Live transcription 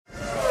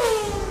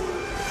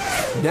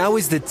Now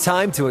is the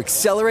time to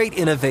accelerate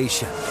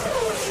innovation.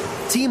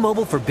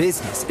 T-Mobile for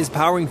Business is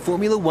powering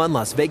Formula One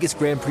Las Vegas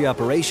Grand Prix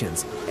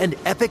operations and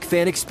epic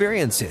fan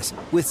experiences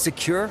with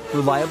secure,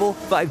 reliable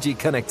 5G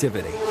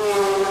connectivity.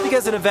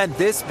 Because an event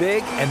this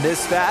big and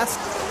this fast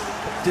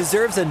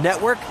deserves a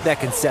network that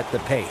can set the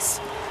pace.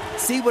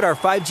 See what our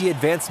 5G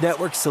advanced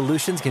network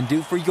solutions can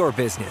do for your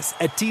business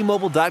at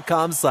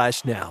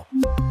T-Mobile.com/now.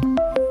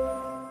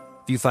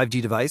 View 5G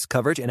device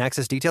coverage and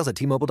access details at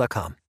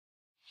T-Mobile.com.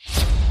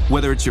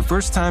 Whether it's your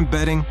first time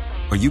betting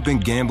or you've been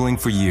gambling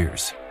for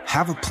years,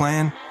 have a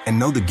plan and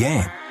know the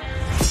game.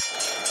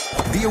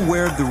 Be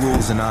aware of the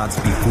rules and odds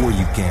before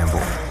you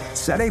gamble.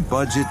 Set a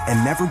budget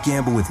and never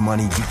gamble with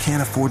money you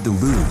can't afford to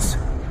lose.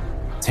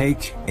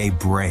 Take a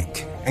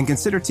break and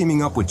consider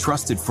teaming up with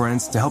trusted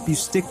friends to help you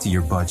stick to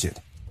your budget.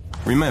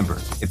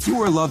 Remember, if you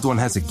or a loved one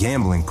has a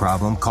gambling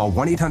problem, call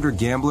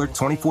 1-800-GAMBLER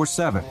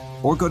 24/7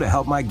 or go to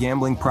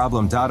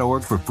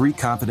helpmygamblingproblem.org for free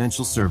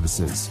confidential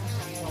services.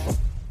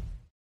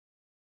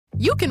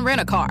 You can rent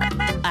a car,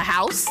 a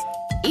house,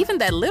 even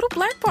that little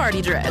black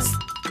party dress.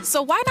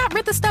 So why not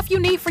rent the stuff you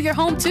need for your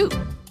home, too?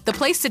 The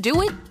place to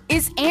do it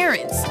is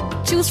Aaron's.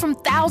 Choose from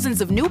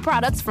thousands of new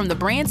products from the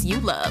brands you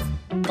love,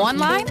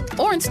 online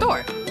or in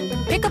store.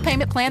 Pick a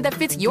payment plan that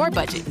fits your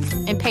budget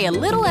and pay a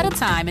little at a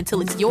time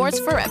until it's yours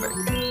forever.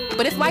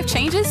 But if life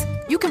changes,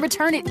 you can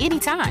return it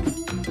anytime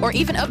or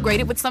even upgrade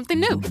it with something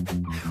new.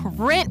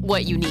 Rent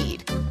what you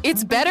need.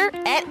 It's better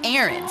at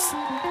Aaron's.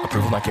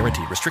 Approval not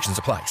guaranteed. Restrictions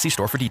apply. See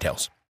store for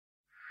details.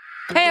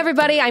 Hey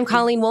everybody, I'm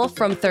Colleen Wolfe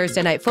from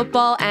Thursday Night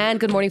Football and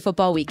Good Morning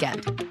Football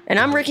Weekend. And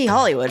I'm Ricky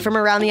Hollywood from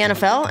Around the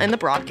NFL and the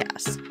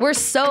broadcast. We're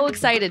so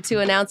excited to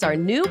announce our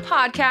new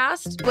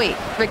podcast. Wait,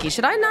 Ricky,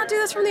 should I not do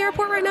this from the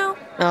airport right now?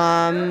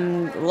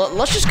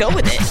 Let's just go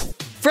with it.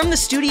 From the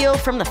studio,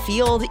 from the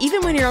field,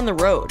 even when you're on the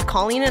road,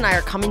 Colleen and I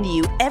are coming to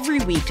you every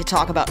week to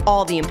talk about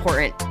all the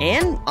important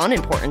and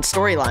unimportant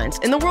storylines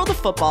in the world of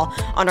football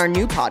on our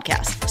new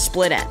podcast,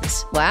 Split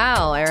Ends.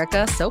 Wow,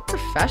 Erica, so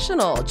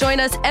professional. Join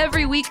us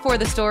every week for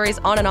the stories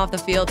on and off the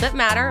field that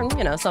matter,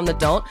 and, some that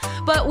don't.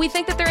 But we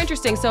think that they're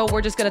interesting, so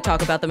we're just going to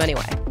talk about them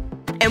anyway.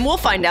 And we'll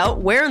find out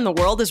where in the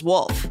world is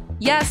Wolf.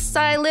 Yes,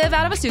 I live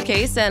out of a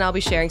suitcase, and I'll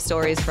be sharing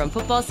stories from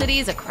football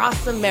cities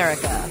across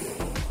America.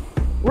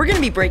 We're going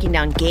to be breaking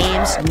down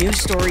games, news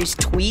stories,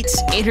 tweets,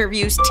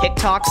 interviews,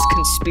 TikToks,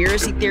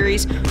 conspiracy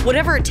theories,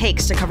 whatever it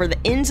takes to cover the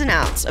ins and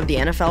outs of the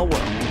NFL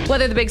world.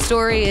 Whether the big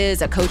story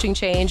is a coaching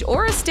change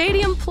or a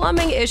stadium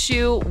plumbing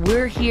issue,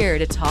 we're here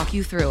to talk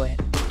you through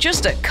it.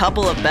 Just a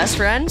couple of best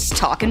friends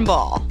talking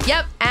ball.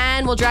 Yep,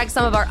 and we'll drag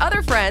some of our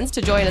other friends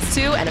to join us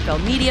too, NFL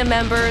media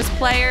members,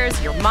 players,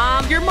 your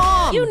mom,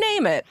 you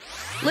name it.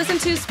 Listen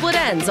to Split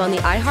Ends on the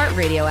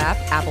iHeartRadio app,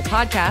 Apple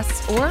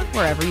Podcasts, or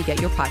wherever you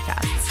get your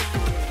podcasts.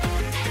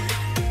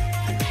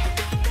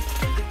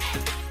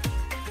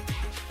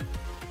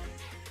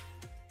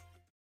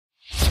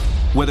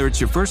 Whether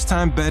it's your first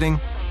time betting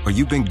or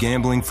you've been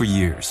gambling for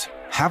years,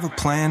 have a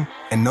plan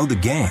and know the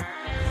game.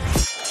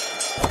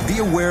 Be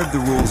aware of the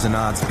rules and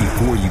odds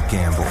before you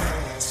gamble.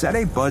 Set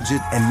a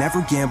budget and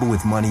never gamble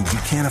with money you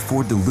can't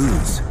afford to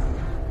lose.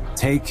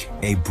 Take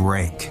a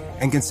break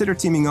and consider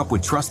teaming up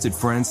with trusted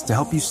friends to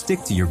help you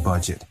stick to your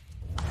budget.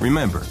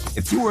 Remember,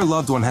 if you or a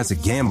loved one has a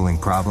gambling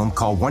problem,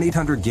 call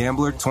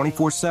 1-800-GAMBLER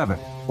 24/7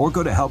 or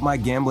go to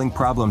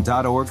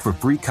helpmygamblingproblem.org for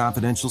free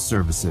confidential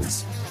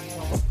services.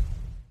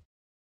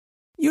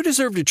 You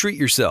deserve to treat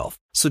yourself,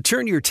 so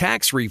turn your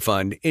tax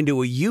refund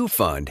into a U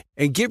fund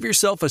and give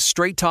yourself a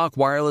Straight Talk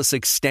Wireless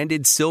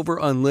Extended Silver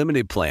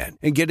Unlimited plan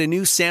and get a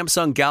new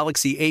Samsung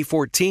Galaxy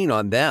A14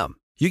 on them.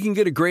 You can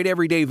get a great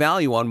everyday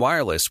value on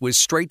wireless with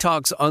Straight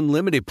Talk's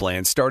Unlimited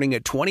plan starting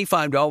at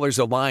 $25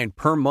 a line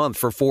per month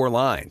for 4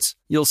 lines.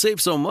 You'll save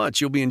so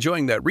much you'll be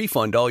enjoying that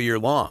refund all year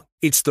long.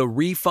 It's the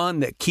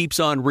refund that keeps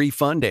on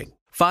refunding.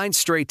 Find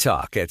Straight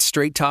Talk at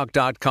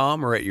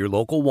straighttalk.com or at your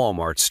local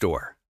Walmart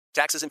store.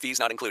 Taxes and fees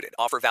not included.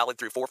 Offer valid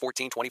through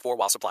 4/14/24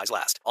 while supplies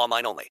last.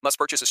 Online only. Must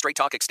purchase a Straight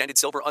Talk Extended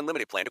Silver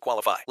Unlimited plan to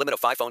qualify. Limit of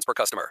 5 phones per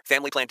customer.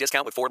 Family plan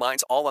discount with 4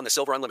 lines, all on the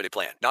Silver Unlimited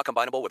plan. Not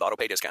combinable with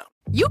auto-pay discount.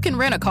 You can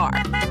rent a car,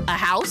 a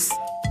house,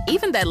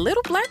 even that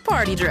little black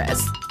party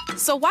dress.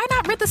 So why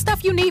not rent the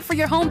stuff you need for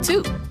your home,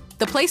 too?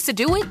 The place to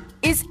do it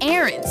is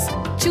Aaron's.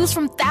 Choose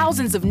from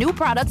thousands of new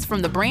products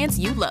from the brands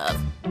you love,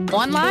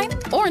 online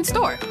or in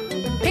store.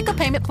 Pick a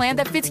payment plan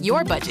that fits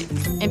your budget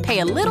and pay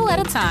a little at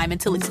a time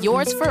until it's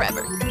yours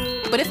forever.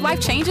 But if life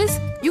changes,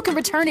 you can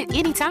return it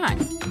anytime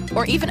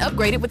or even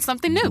upgrade it with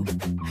something new.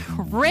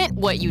 Rent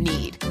what you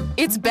need.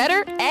 It's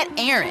better at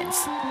Aaron's.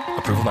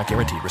 Approval not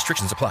guaranteed.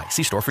 Restrictions apply.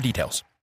 See store for details.